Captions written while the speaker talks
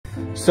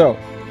So,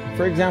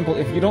 for example,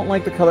 if you don't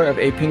like the color of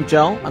a pink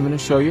gel, I'm going to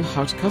show you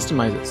how to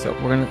customize it. So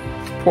we're going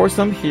to pour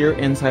some here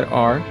inside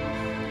our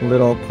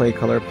little play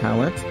color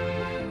palette.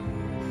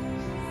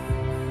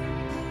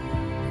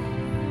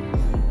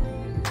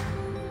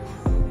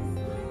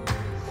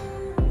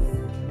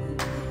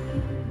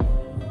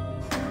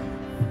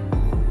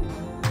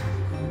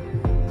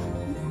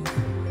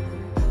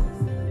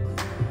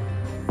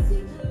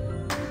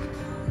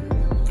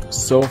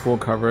 So full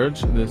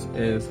coverage. This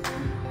is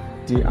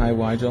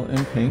DIY gel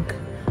in pink.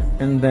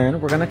 And then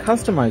we're going to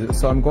customize it.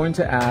 So I'm going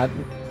to add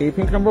a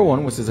pink number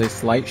 1, which is a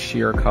slight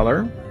sheer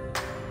color.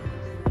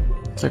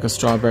 It's like a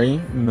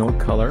strawberry milk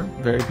color.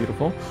 Very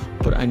beautiful.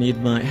 But I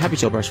need my happy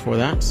gel brush for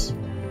that.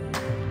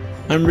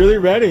 I'm really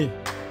ready.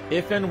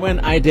 If and when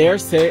I dare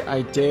say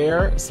I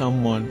dare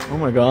someone. Oh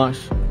my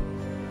gosh.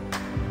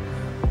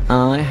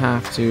 I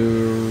have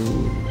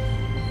to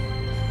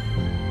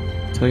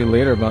tell you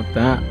later about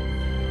that.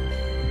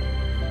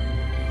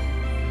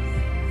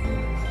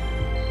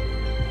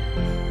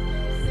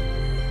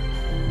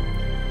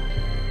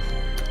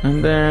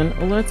 And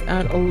then let's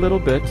add a little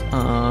bit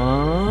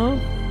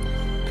of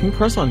pink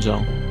press-on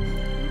gel.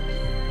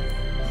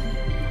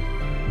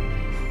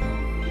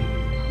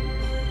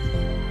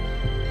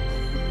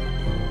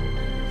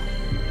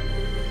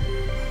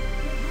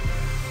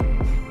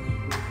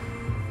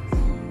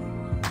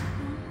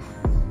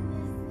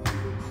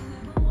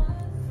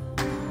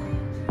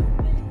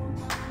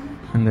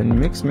 And then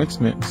mix, mix,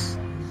 mix.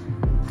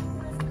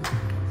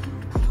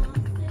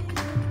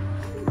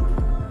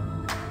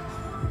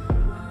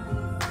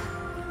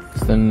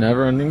 The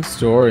never-ending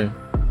story.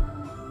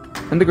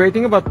 And the great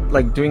thing about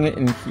like doing it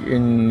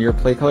in your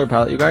play color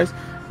palette, you guys,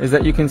 is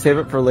that you can save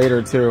it for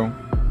later too.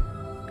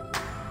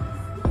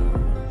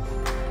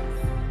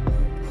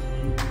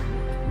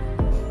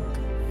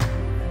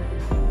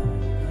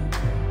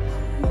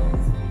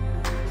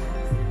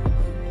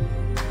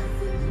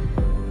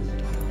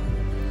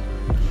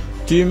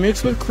 Do you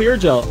mix with clear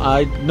gel?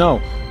 No,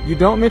 you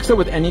don't mix it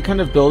with any kind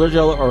of builder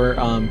gel or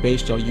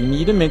base gel. You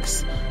need to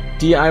mix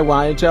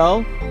DIY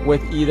gel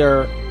with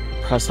either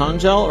press-on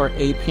gel or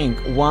a pink.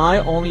 Why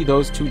only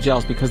those two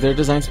gels? Because they're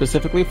designed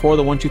specifically for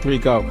the 1, 2, 3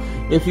 go.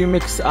 If you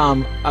mix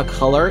a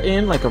color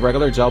in, like a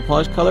regular gel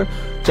polish color,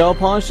 gel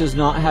polish does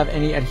not have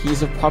any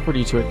adhesive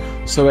property to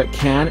it, so it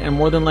can and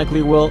more than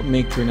likely will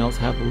make your nails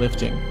have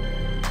lifting.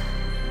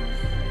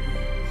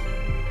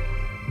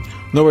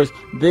 In other words,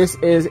 this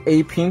is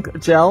a pink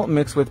gel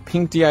mixed with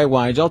pink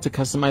DIY gel to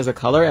customize the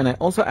color, and I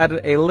also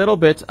added a little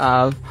bit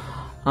of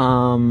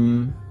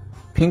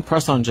pink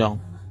press-on gel.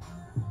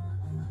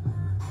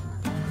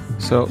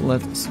 So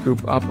let's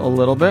scoop up a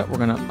little bit. We're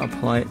going to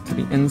apply it to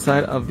the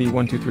inside of the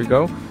 1, 2, 3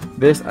 go.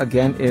 This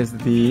again is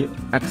the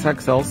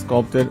XXL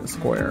sculpted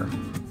square.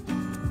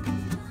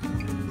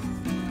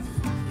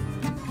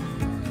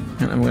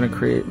 And I'm going to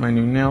create my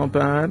new nail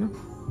bed.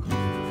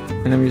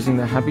 And I'm using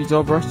the Happy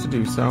Gel brush to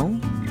do so.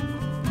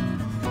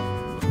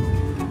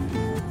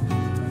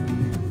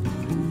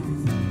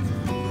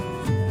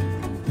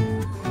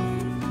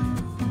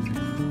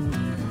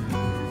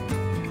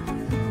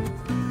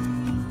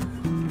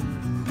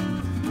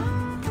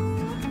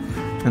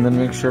 And then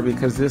make sure,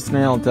 because this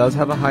nail does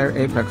have a higher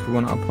apex, we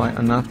want to apply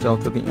enough gel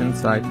to the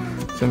inside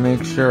to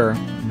make sure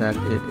that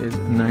it is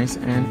nice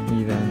and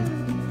even.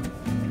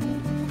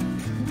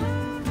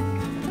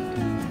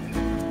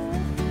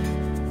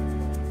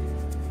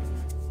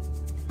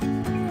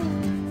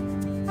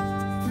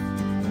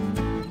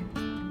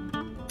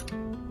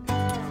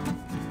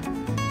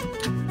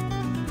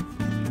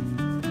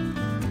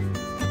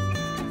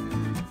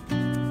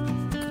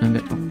 And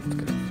then, let's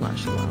get a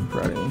flash lamp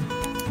ready.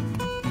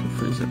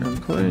 Freeze it in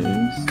place,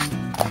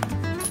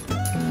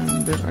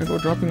 and there I go,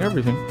 dropping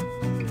everything.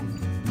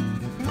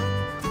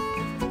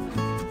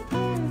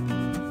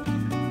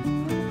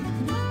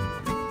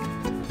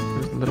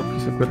 There's a little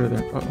piece of glitter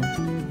there. Uh-oh.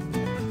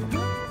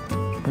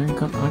 Thank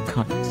God I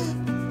caught it.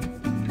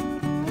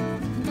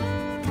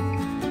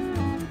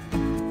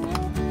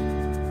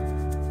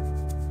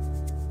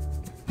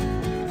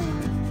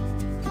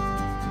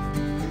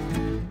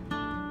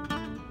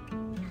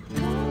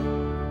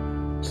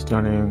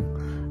 Stunning.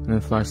 And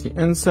then flash the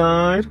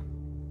inside,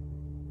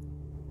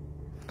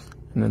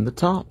 and then the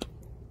top.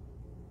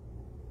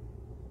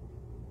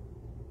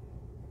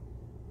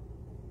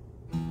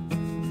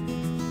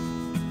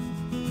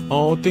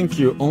 Oh, thank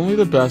you. Only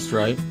the best,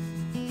 right?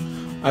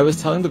 I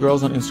was telling the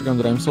girls on Instagram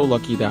that I'm so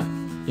lucky that,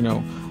 you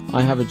know,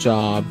 I have a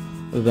job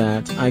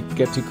that I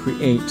get to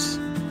create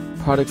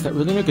products that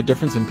really make a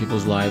difference in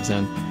people's lives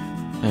and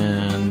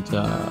you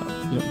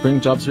know, bring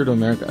jobs here to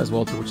America as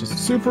well too, which is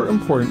super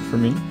important for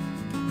me.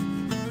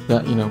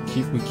 That, you know,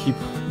 we keep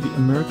the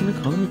American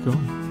economy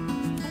going.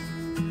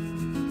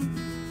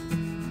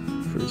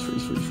 Freeze,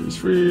 freeze, freeze, freeze,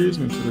 freeze.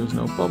 Make sure there's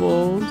no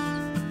bubbles.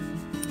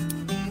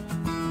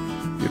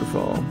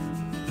 Beautiful.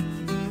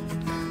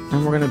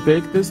 And we're gonna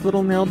bake this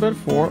little nail bed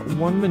for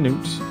 1 minute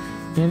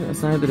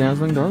inside the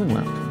Dazzling Darling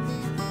lamp.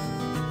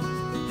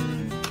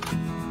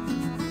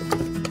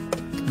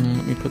 And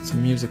let me put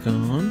some music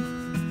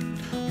on.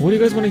 What do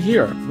you guys want to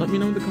hear? Let me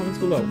know in the comments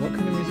below. What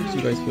kind of music do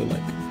you guys feel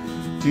like?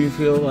 Do you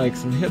feel like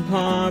some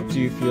hip-hop? Do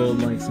you feel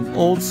like some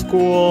old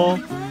school?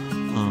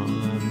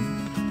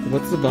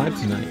 What's the vibe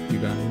tonight, you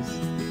guys?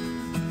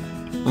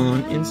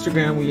 On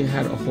Instagram, we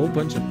had a whole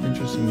bunch of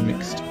interesting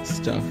mixed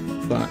stuff,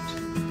 but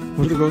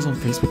what do the girls on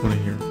Facebook want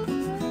to hear?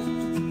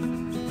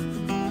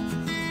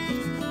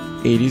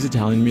 80s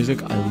Italian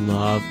music. I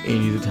love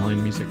 80s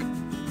Italian music.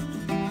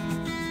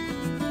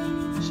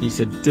 She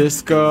said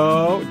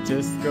disco,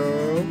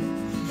 disco.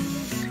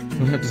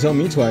 You don't have to tell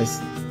me twice.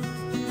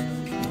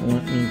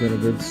 Let me get a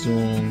good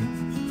song.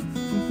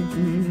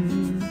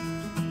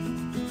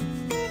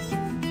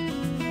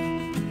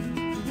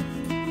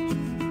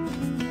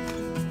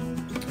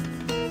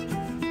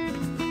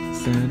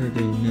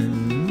 Saturday night.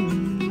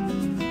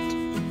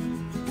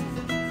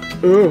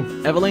 Ooh,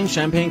 Evelyn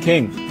Champagne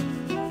King.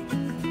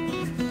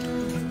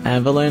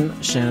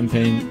 Evelyn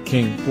Champagne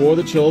King. For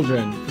the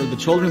children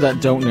that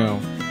don't know.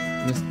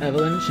 Miss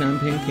Evelyn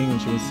Champagne King when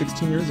she was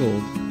 16 years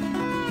old.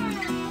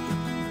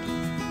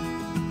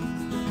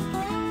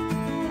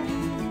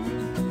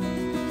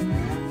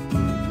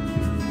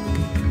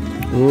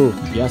 Ooh,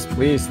 yes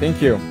please,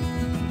 thank you.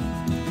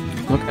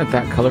 Look at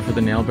that color for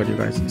the nail bed, you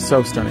guys.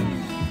 So stunning.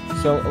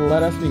 So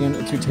let us begin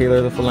to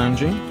tailor the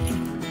phalange.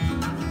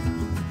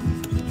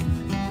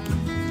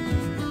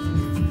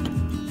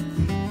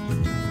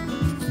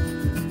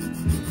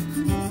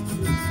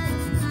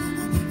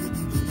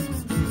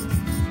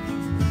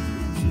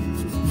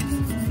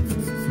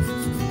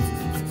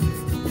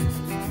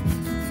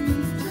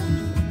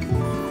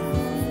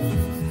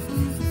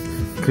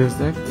 Cause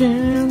I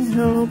can't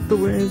help the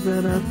way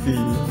that I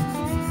feel.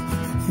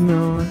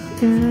 No, I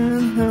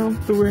can't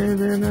help the way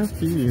that I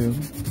feel.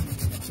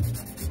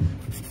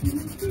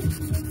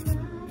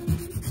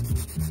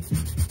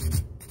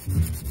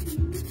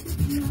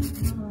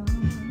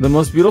 The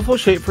most beautiful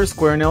shape for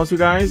square nails, you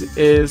guys,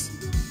 is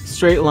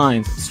straight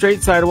lines.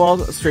 Straight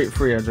sidewalls, straight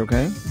free edge,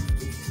 okay?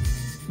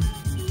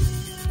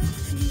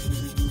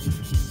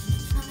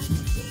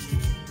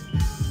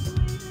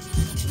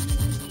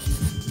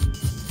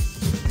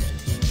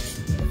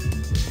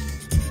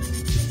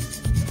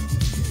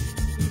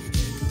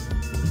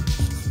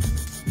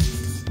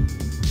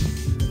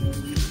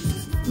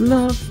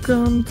 Love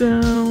come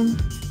down.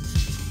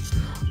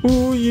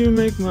 Ooh, you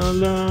make my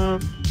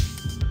love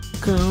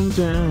come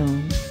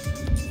down.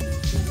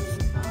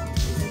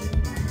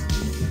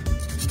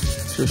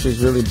 Sure,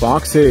 she's really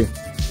boxy.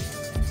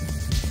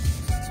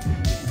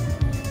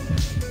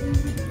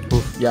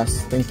 Oof,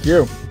 yes, thank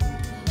you.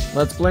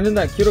 Let's blend in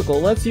that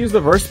cuticle. Let's use the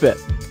verse bit.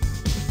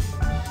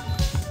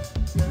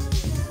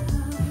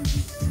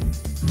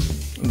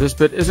 This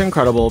bit is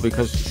incredible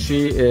because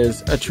she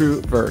is a true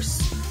verse.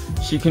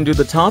 She can do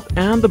the top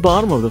and the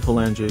bottom of the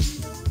phalanges.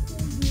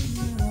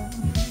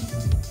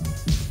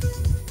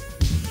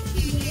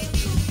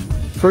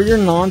 For your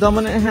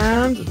non-dominant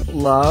hand,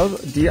 love,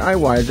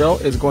 DIY gel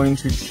is going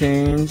to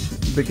change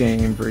the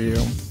game for you.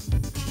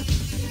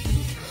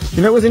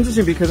 You know, it was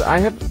interesting because I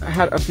have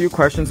had a few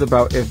questions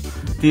about if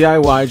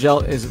DIY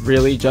gel is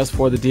really just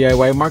for the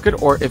DIY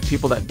market, or if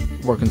people that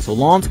work in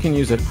salons can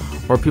use it,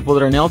 or people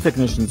that are nail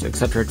technicians,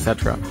 etc.,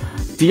 etc.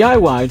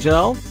 DIY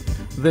gel,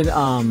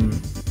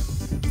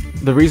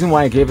 the reason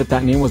why I gave it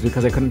that name was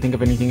because I couldn't think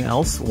of anything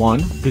else.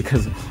 One,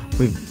 because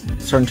we've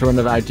started to run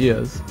out of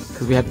ideas,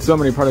 because we had so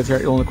many products here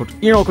at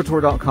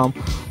earnailcouture.com.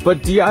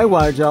 But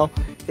DIY gel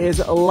is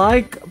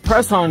like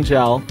press-on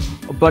gel,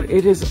 but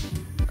it is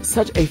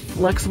such a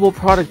flexible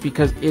product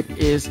because it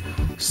is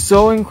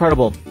so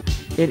incredible.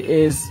 It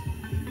is,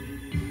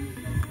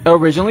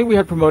 originally we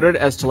had promoted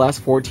it as to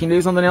last 14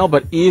 days on the nail,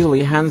 but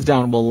easily, hands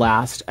down, will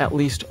last at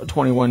least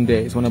 21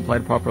 days when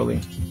applied properly.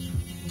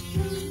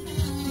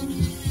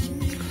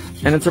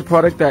 And it's a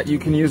product that you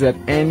can use at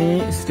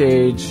any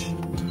stage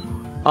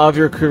of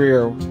your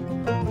career,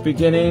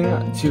 beginning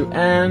to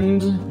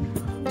end,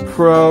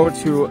 pro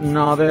to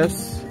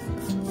novice,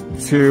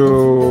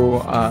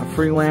 to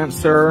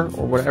freelancer,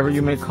 or whatever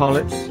you may call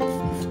it.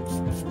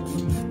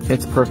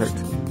 It's perfect.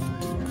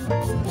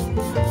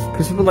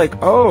 Because people are like,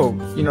 oh,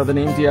 you know, the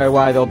name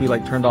DIY, they'll be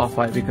like turned off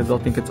by it because they'll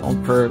think it's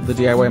all for the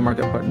DIY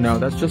market. But no,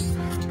 that's just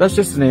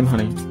the name,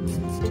 honey.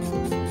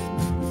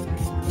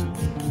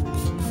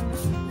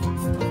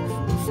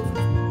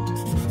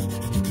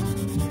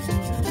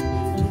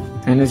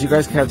 And as you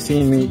guys have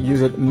seen me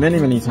use it many,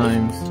 many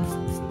times,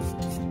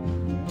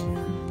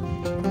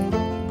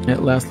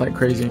 it lasts like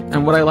crazy.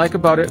 And what I like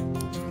about it,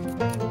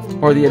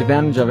 or the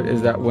advantage of it,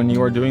 is that when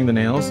you are doing the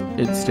nails,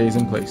 it stays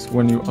in place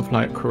when you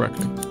apply it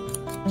correctly.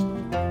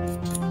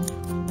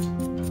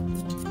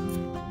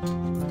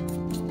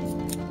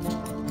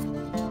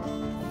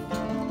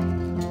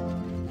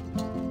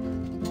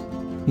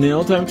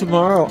 Nail time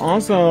tomorrow.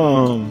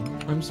 Awesome.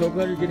 I'm so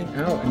glad you're getting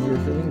out and you're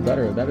feeling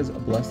better. That is a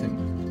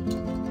blessing.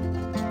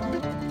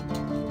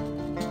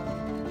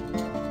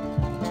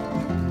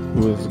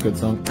 Ooh, this is a good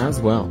song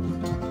as well.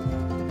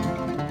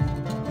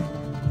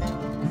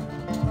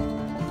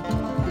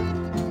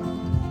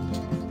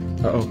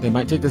 Uh-oh, they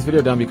might take this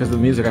video down because of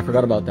the music. I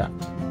forgot about that.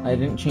 I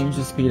didn't change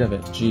the speed of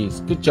it.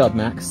 Jeez. Good job,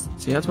 Max.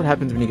 See, that's what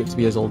happens when you get to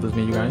be as old as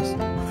me, you guys.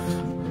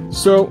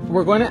 So,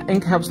 we're going to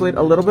encapsulate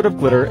a little bit of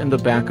glitter in the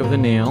back of the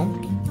nail.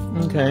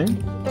 Okay.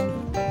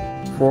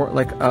 For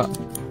like a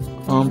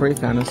ombre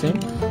fantasy.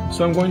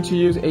 So, I'm going to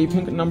use a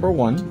pink number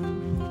 1.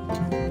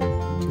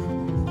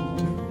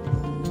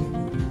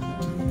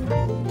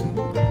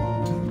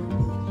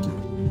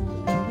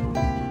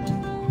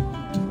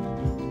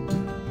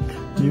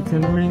 You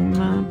can ring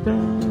my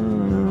bell.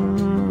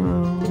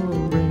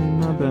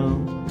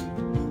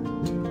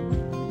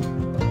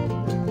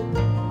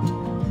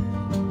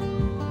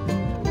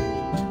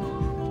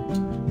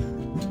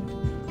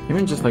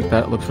 Even just like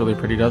that, it looks really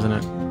pretty, doesn't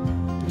it?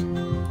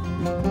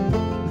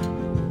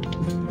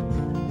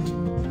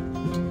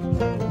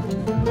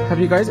 Have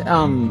you guys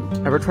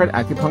ever tried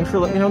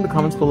acupuncture? Let me know in the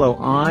comments below.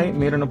 I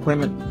made an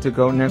appointment to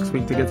go next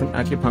week to get some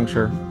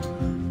acupuncture.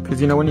 Because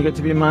you know, when you get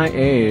to be my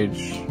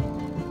age,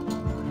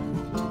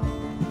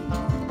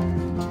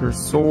 you're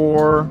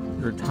sore,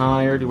 you're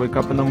tired, you wake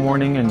up in the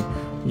morning and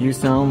you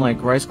sound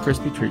like Rice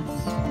Krispie treats.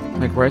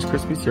 Like Rice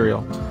Krispie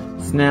cereal.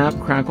 Snap,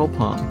 crackle,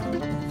 pop.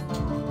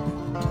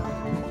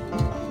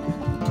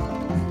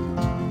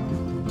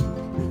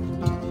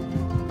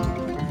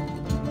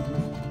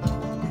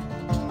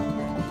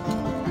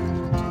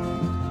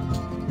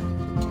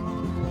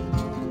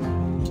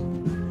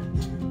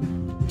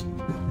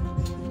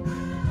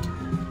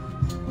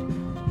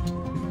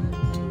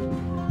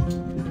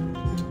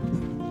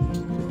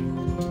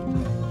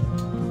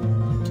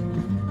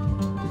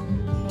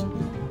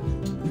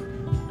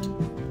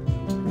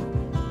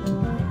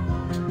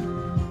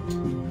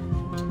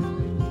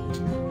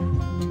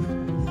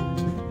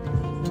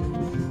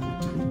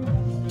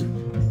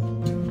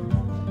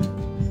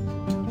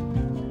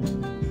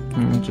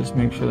 And just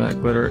make sure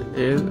that glitter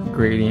is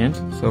gradient,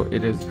 so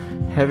it is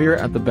heavier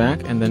at the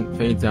back and then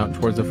fades out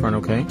towards the front,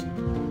 okay?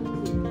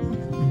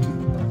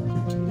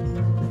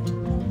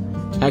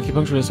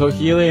 Acupuncture is so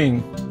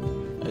healing.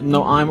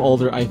 No, I'm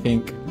older, I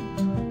think.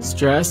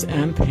 Stress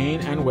and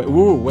pain and weight.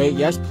 Ooh, wait,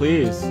 yes,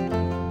 please.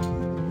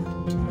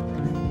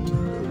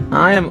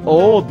 I am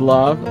old,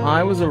 love.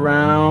 I was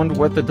around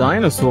with the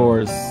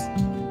dinosaurs.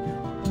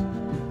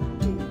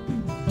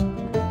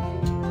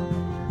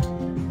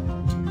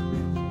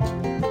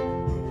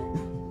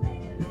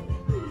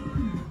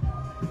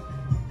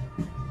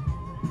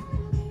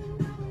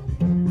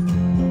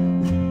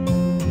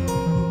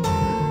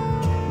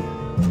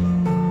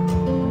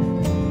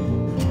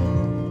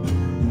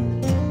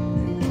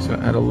 So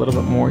add a little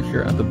bit more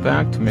here at the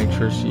back to make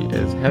sure she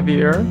is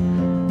heavier,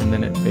 and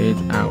then it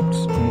fades out,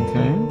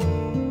 okay?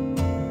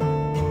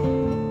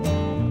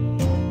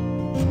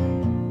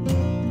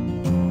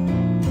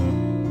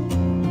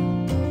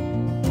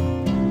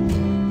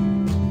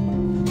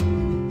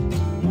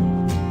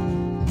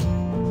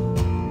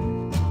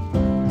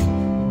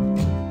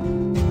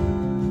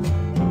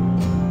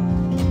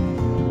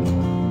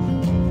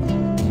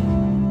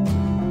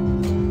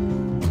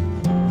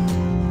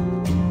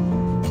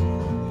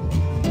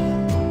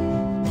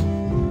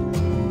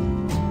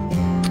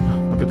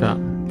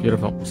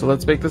 Beautiful. So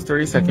let's bake this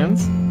 30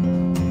 seconds.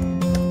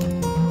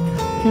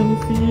 Can you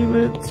feel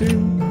it too?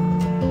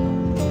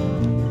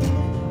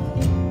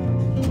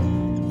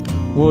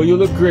 Well, you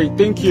look great.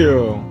 Thank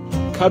you.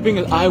 Cupping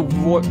is, I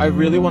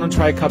really want to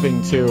try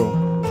cupping too.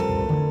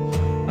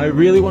 I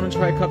really want to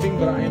try cupping,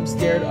 but I am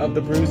scared of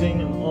the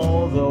bruising and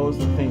all those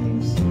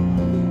things.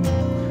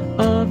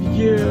 Of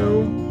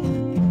you.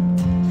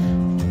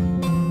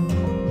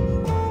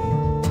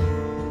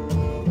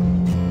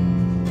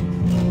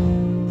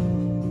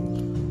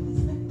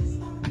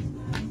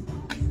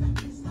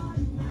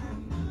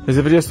 Is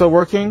the video still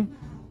working?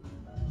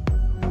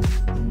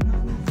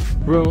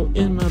 Roll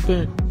in my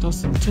bed,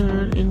 toss and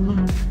turn in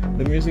my...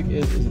 The music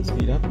is it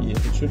speed up?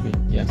 Yes, it should be,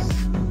 yes.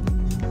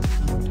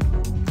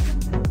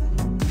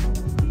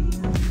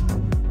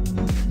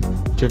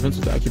 Difference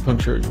with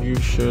acupuncture, you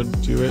should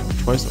do it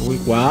twice a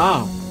week.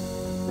 Wow!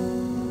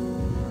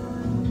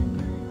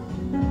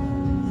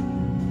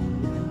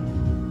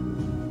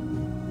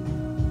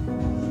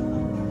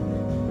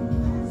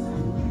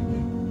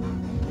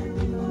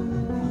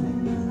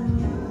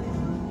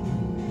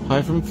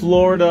 Hi from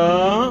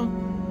Florida.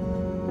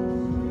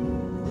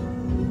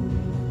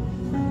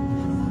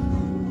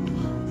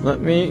 Let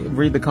me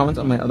read the comments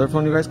on my other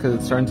phone, you guys, because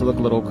it's starting to look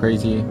a little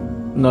crazy.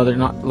 No, they're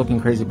not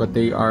looking crazy, but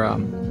they are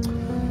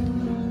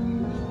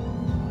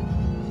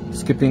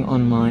skipping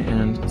on my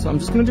end. So I'm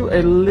just going to do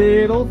a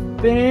little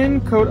thin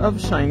coat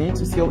of shiny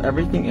to seal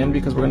everything in,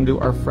 because we're going to do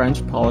our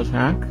French polish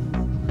hack.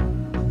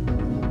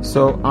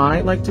 So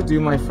I like to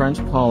do my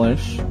French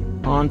polish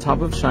on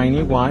top of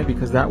shiny. Why?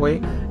 Because that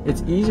way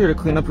it's easier to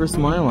clean up your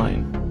smile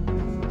line.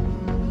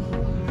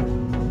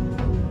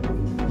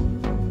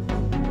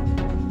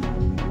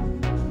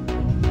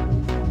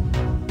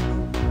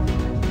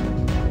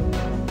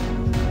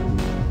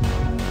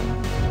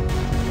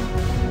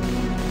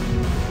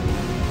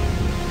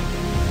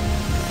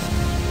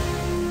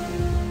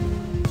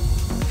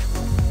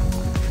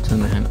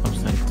 Turn the hand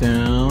upside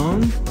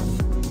down.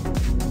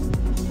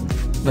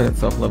 Let it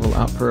yourself level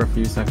up for a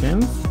few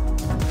seconds.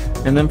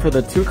 And then for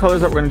the two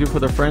colors that we're going to do for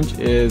the French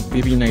is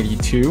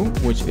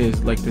BB92, which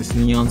is like this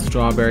neon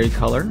strawberry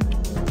color.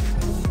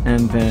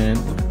 And then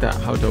look at that,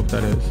 how dope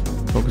that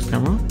is. Focus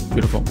camera,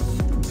 beautiful.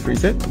 Let's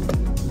freeze it.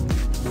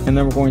 And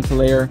then we're going to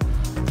layer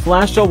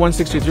Flash Gel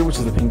 163, which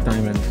is the pink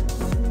diamond.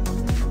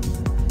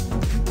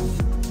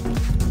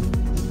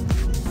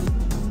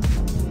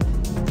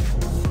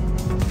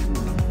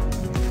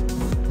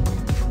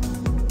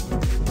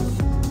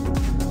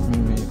 Let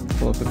me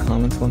pull up the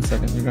comments 1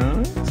 second, you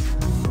guys.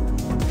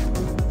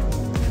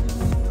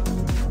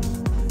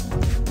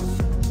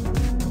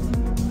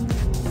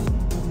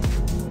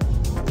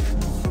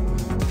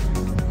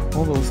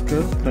 All those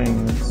good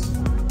things.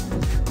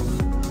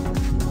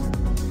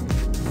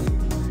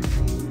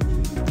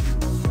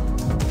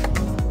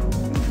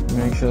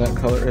 Make sure that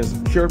color is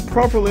cured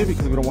properly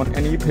because we don't want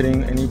any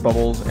pitting, any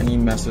bubbles, any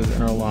messes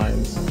in our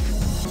lives.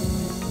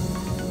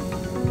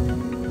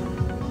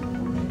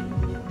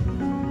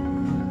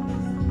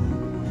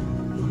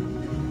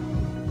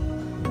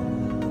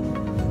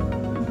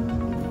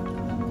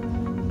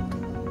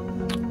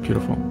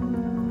 Beautiful.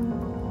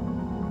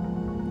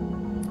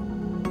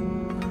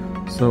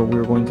 So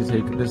we're going to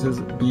take, this is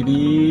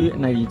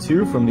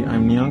BB92 from the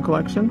I'm Neon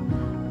collection,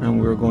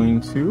 and we're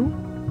going to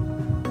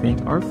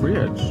paint our free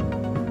edge.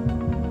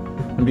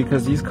 And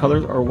because these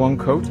colors are one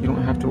coat, you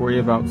don't have to worry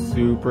about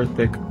super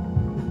thick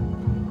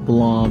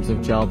blobs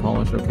of gel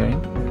polish, okay?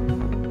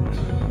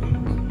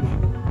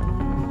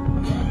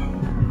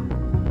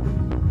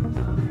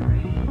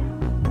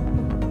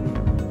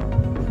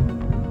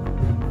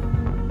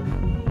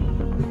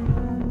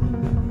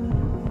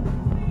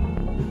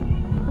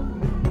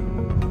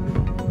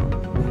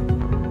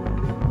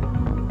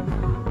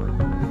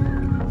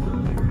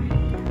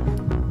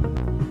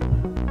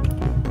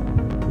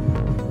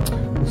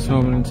 So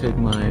I'm going to take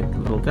my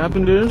little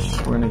dapping dish.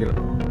 We're going to get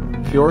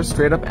a pure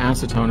straight up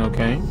acetone,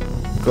 okay?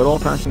 Good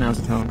old fashioned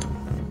acetone.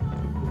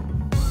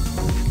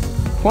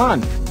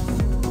 Juan,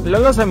 le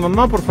hablas a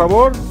mamá, por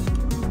favor.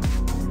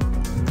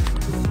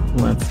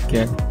 Let's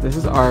get, this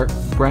is our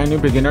brand new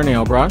beginner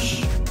nail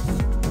brush.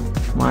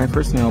 My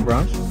first nail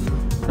brush.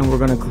 And we're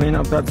going to clean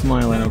up that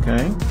smile line,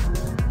 okay?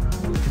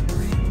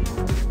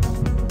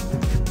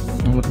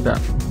 And look at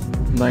that.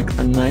 Like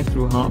a knife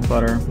through hot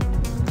butter.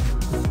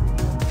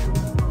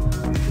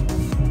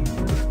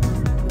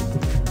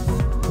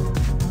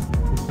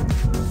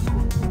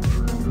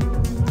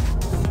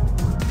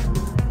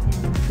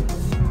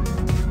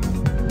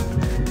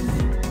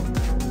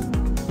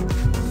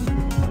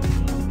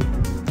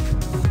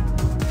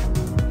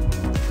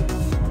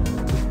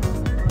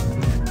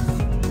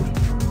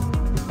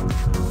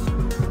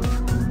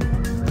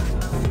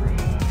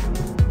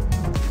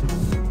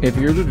 If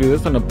you were to do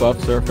this on a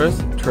buff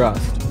surface,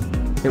 trust,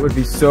 it would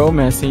be so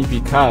messy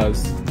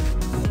because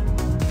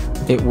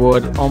it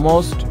would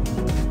almost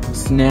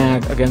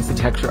snag against the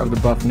texture of the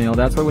buff nail.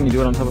 That's why when you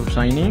do it on top of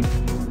shiny,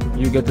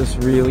 you get this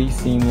really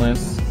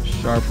seamless,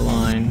 sharp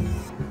line.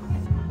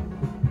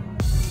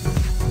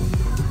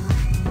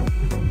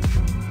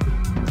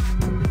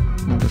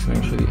 And just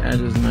make sure the edge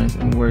is nice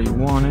and where you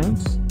want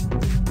it.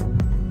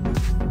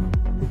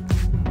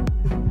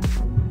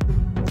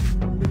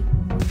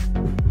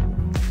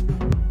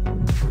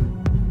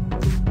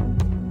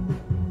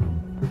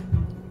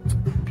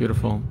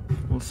 Beautiful.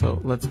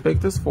 So let's bake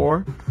this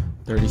for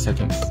 30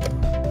 seconds.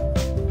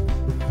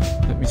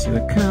 Let me see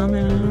the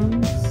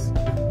comments.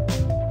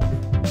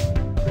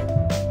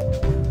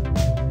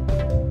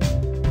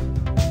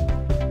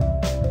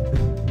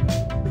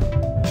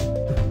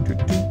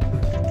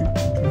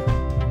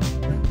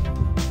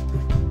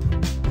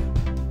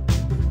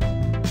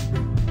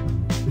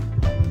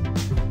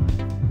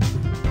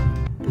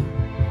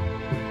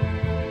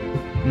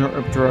 No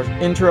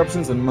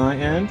interruptions on my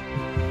end.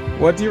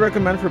 What do you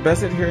recommend for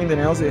best adhering the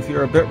nails if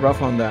you're a bit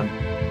rough on them?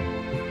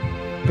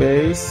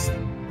 Base,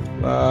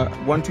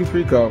 1, 2,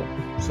 3, go.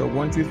 So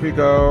 1, 2, 3,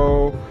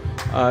 go,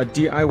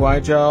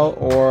 DIY gel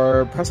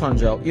or press-on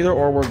gel. Either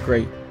or work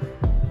great.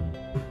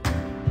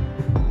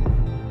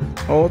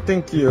 Oh,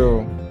 thank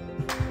you.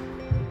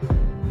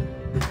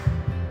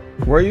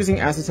 We're using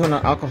acetone,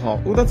 not alcohol.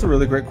 Oh, that's a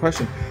really great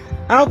question.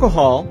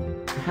 Alcohol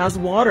has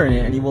water in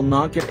it and you will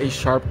not get a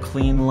sharp,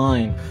 clean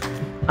line.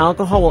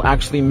 Alcohol will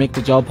actually make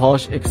the gel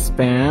polish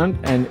expand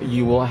and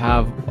you will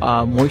have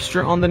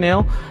moisture on the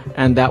nail,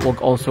 and that will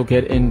also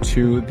get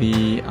into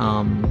the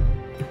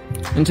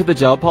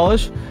gel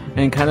polish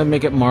and kind of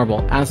make it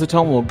marble.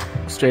 Acetone will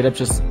straight up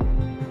just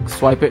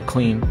swipe it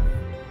clean.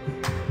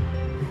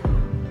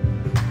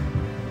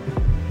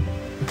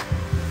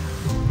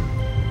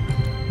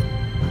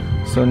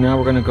 So now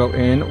we're going to go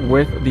in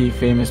with the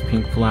famous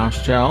pink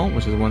flash gel,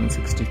 which is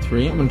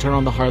 163. I'm going to turn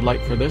on the hard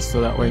light for this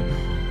so that way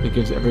it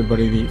gives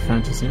everybody the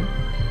fantasy.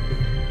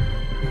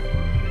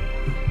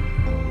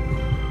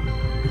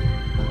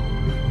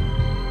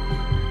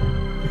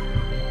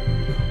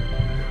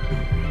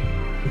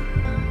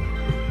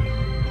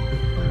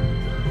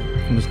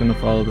 I'm just going to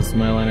follow the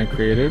smile line I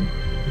created.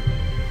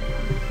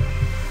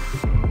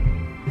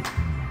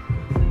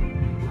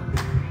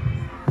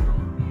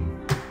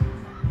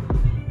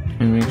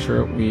 And make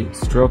sure we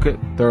stroke it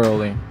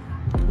thoroughly.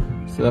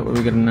 So that way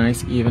we get a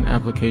nice even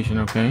application,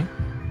 okay?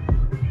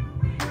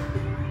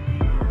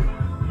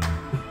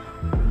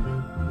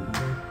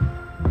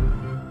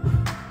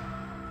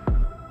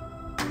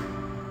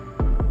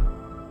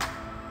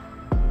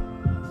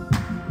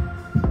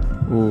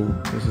 Ooh,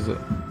 this is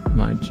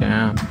my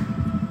jam.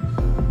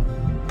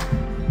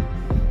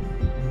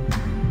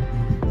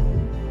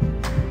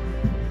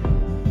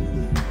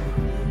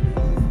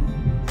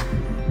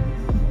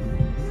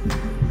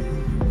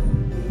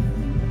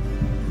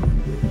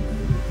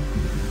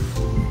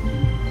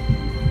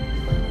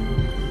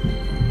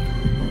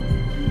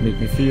 Make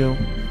me feel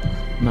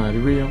mighty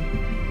real.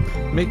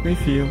 Make me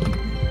feel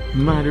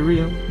mighty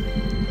real.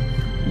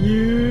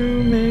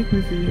 You make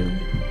me feel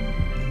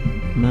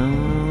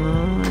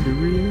mighty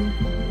real.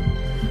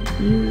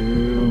 You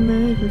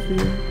make me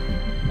feel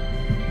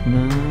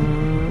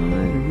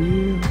mighty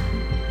real.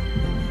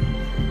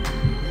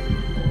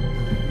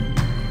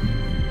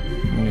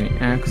 I'm going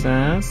to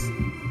access.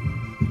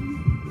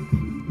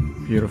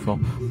 Beautiful.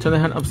 Turn the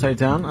hand upside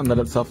down and let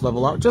it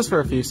self-level out just for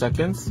a few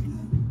seconds.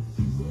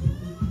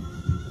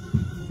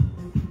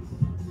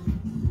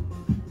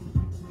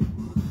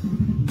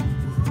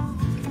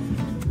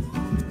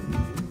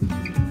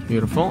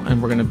 Beautiful,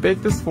 and we're going to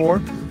bake this for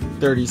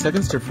 30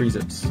 seconds to freeze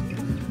it.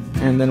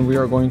 And then we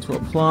are going to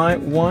apply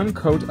one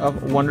coat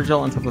of Wonder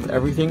Gel on top of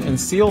everything and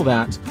seal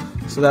that,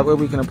 so that way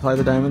we can apply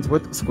the diamonds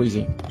with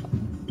squeezy.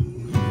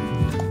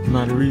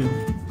 Mighty real,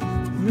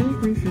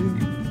 make me feel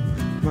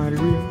mighty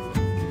real.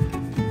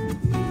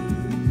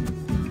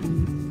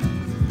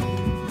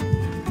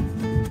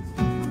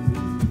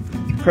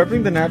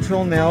 Prepping the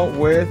natural nail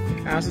with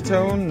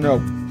acetone?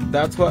 No,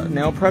 that's what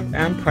nail prep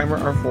and primer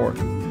are for.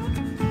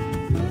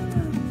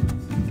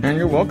 And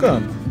you're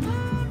welcome.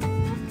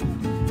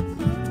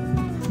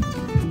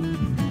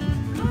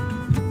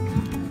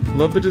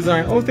 Love the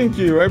design. Oh, thank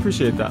you. I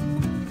appreciate that.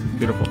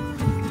 Beautiful.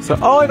 So,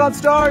 oh, I got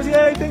stars.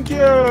 Yay, thank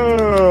you.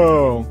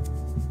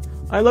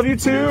 I love you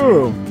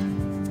too.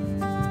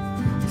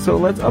 So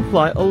let's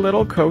apply a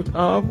little coat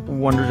of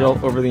Wonder Gel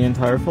over the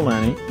entire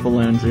phalange.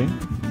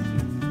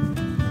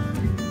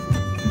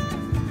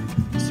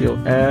 Seal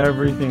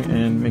everything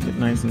in, make it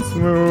nice and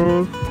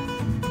smooth.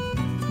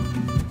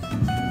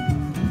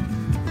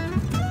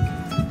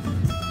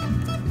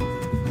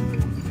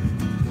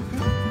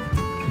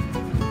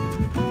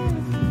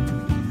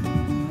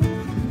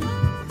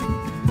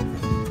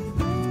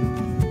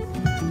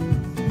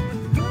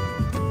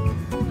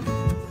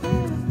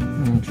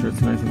 Make sure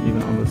it's nice and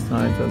even on the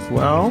sides as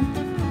well.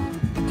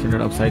 Turn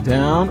it upside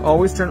down.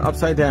 Always turn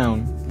upside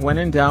down. When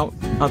in doubt,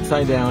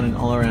 upside down and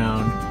all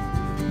around.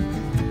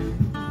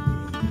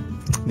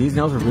 These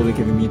nails are really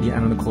giving me the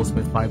Anna Nicole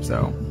Smith vibes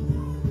though.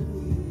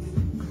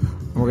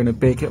 We're gonna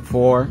bake it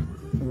for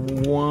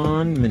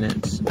 1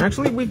 minute.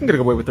 Actually, we can get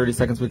away with 30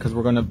 seconds because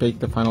we're gonna bake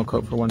the final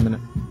coat for 1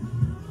 minute.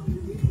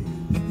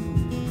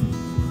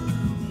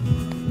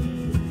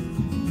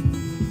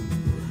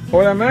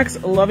 Hola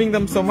Max, loving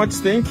them so much,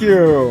 thank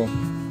you.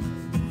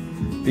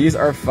 These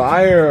are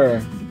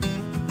fire.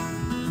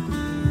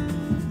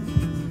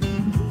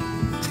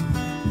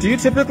 Do you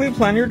typically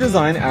plan your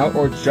design out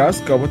or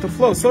just go with the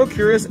flow? So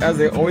curious as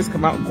they always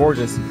come out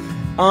gorgeous.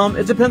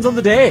 It depends on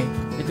the day.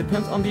 It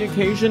depends on the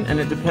occasion and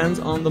it depends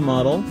on the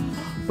model.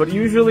 But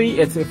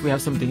usually it's if we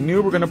have something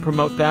new, we're gonna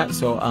promote that.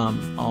 So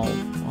I'll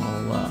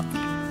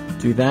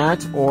do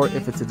that. Or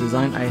if it's a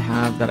design I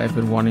have that I've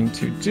been wanting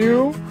to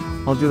do,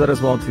 I'll do that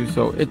as well too.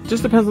 So it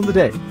just depends on the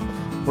day.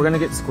 We're gonna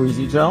get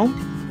squeezy gel.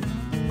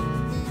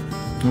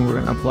 And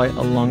we're gonna apply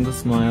along the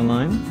smile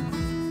line.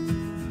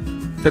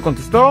 ¿Te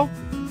contestó?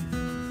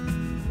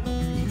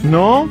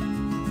 ¿No?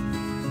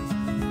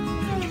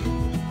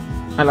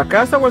 ¿A la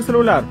casa o al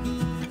celular?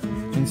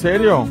 ¿En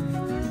serio?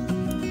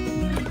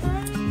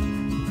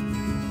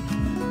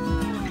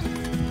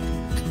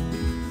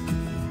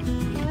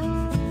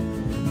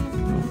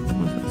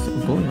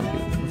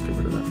 Let's get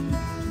rid of that.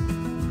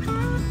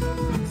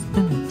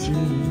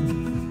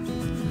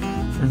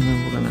 And then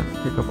we're gonna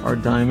pick up our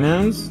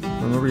diamonds.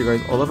 Remember you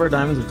guys, all of our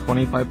diamonds are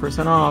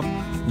 25% off.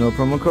 No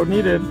promo code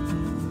needed.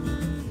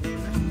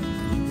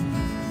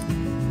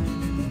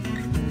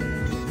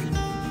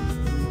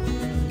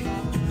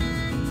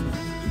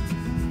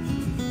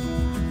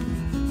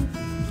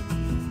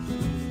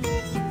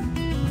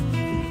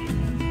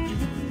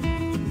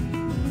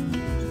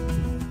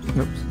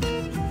 Oops.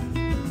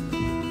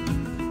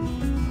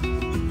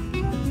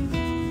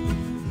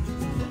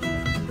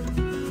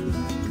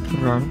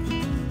 Run.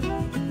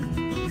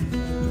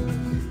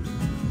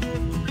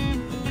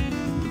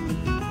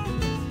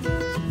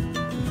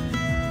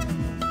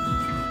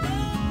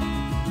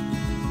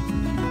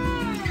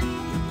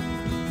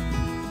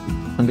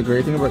 And the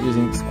great thing about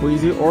using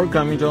squeezy or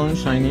gummy gel and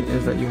shiny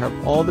is that you have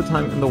all the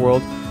time in the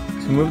world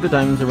to move the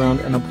diamonds around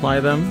and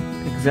apply them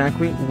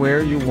exactly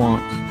where you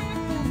want.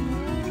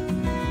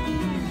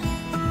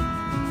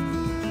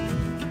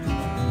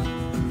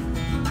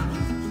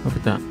 Look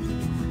at that.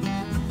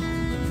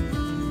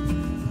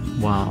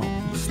 Wow,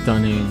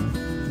 stunning.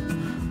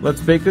 Let's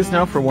bake this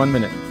now for 1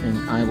 minute,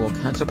 and I will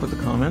catch up with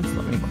the comments.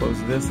 Let me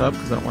close this up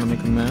because I don't want to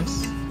make a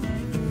mess.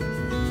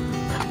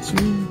 Catch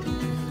me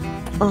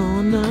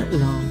all night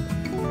long.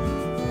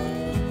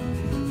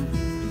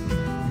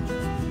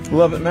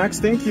 Love it, Max.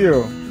 Thank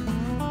you.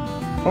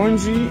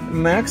 OMG,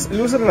 Max,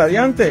 luz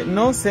radiante.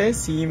 No sé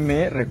si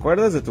me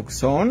recuerdas de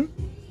Tucson.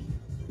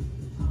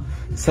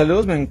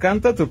 Saludos, me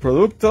encanta tu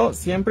producto.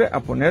 Siempre a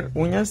poner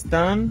uñas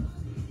tan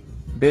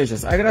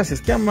bellas. Ay,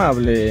 gracias, qué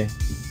amable.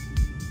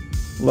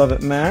 Love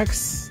it,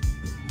 Max.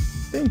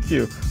 Thank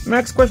you.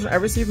 Max, question. I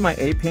received my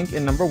A Pink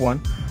in #1.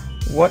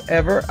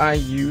 Whatever I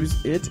use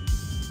it,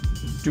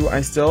 do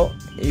I still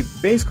a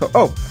base coat?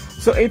 Oh,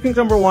 so A Pink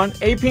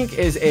 #1. A Pink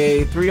is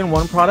a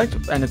 3-in-1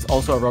 product, and it's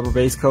also a rubber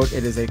base coat.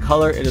 It is a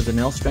color. It is a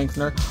nail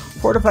strengthener,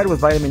 fortified with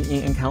vitamin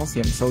E and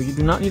calcium. So you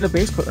do not need a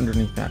base coat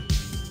underneath that.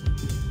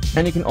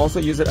 And you can also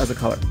use it as a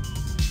color.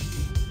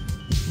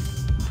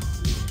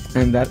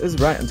 And that is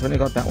right. Antonio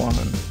got that one.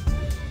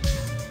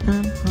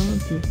 And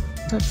hug you,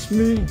 touch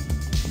me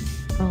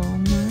all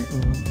night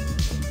long.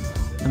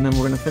 And then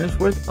we're going to finish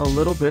with a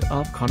little bit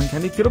of cotton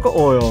candy cuticle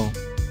oil.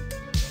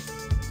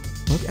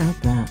 Look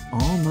at that.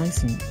 All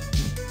nice and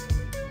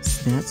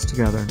snatched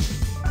together.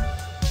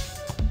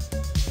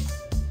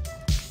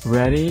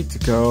 Ready to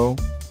go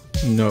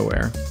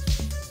nowhere.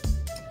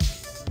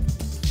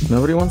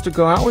 Nobody wants to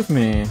go out with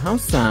me. How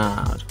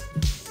sad.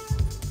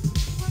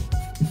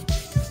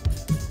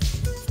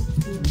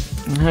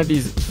 I had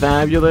these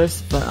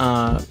fabulous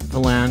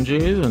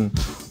phalanges and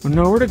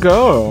nowhere to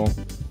go.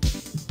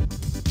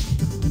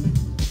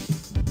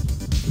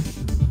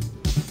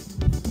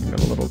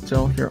 Got a little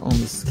gel here on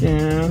the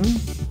skin.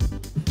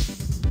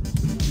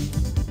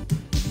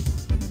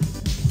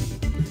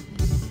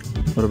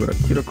 A little bit of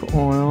cuticle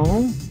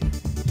oil.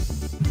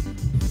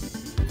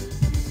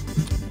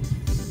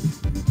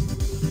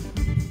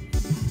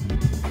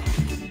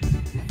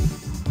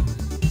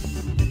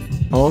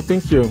 Oh,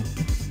 thank you.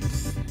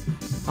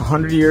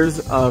 100 years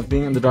of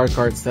being in the dark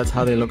arts, that's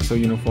how they look so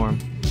uniform.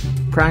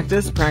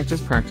 Practice, practice,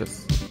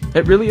 practice.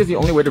 It really is the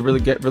only way to really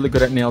get really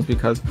good at nails,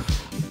 because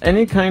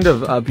any kind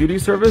of beauty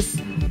service,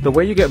 the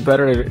way you get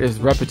better at it is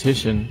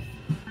repetition.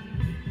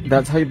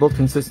 That's how you build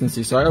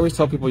consistency. So I always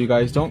tell people, you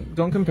guys, don't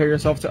compare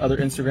yourself to other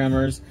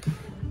Instagrammers.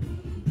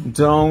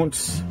 Don't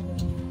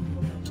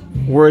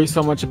worry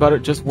so much about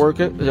it. Just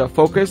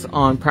focus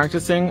on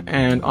practicing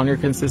and on your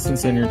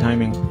consistency and your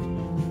timing.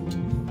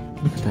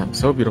 Look at that,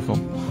 so beautiful.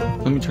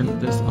 Let me turn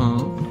this on.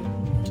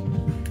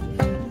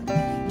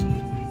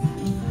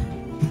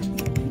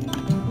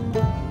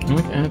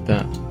 Look at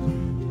that.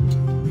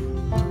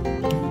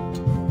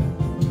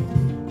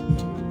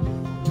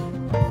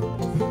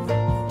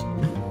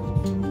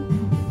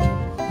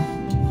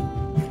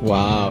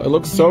 Wow, it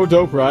looks so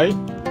dope, right?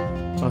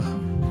 Ugh.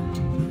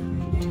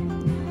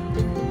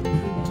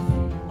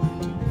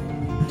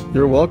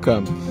 You're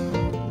welcome.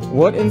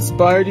 What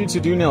inspired you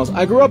to do nails?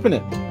 I grew up in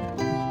it.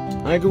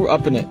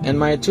 And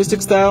my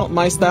artistic style,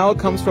 my style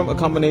comes from a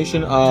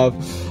combination of,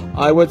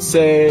 I would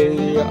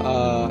say,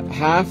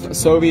 half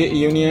Soviet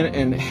Union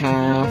and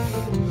half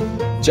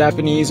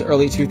Japanese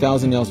early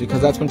 2000 nails,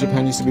 because that's when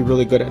Japan used to be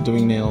really good at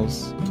doing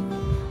nails.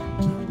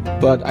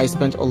 But I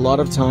spent a lot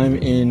of time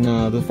in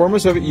the former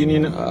Soviet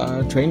Union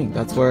training.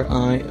 That's where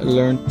I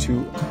learned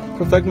to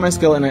perfect my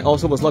skill, and I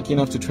also was lucky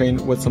enough to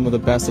train with some of the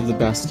best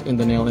in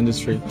the nail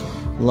industry,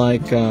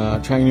 like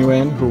Trang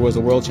Nguyen, who was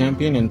a world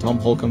champion, and Tom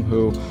Holcomb,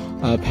 who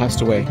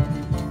passed away.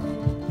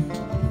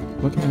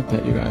 Look at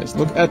that, you guys.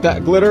 Look at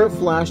that glitter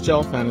flash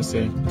gel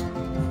fantasy.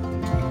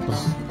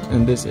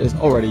 And this is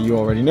you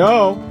already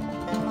know,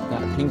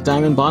 that pink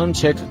diamond bottom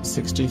chick,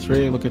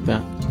 63. Look at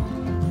that.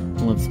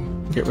 Let's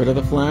get rid of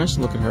the flash.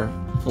 Look at her.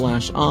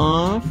 Flash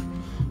off,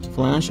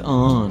 flash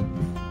on.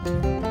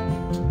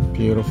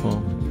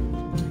 Beautiful.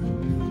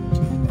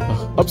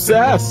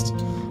 Obsessed.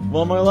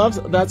 Well, my loves,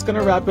 that's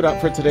gonna wrap it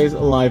up for today's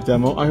live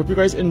demo. I hope you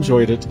guys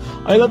enjoyed it.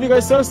 I love you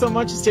guys so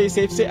much. Stay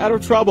safe, stay out of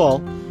trouble,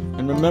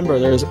 and remember,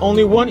 there's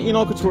only one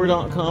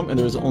enolcouture.com, and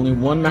there's only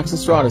one Max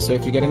Estrada. So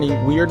if you get any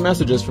weird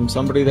messages from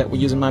somebody that we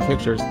use in my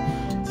pictures,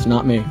 it's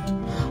not me.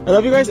 I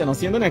love you guys, and I'll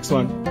see you in the next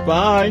one.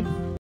 Bye.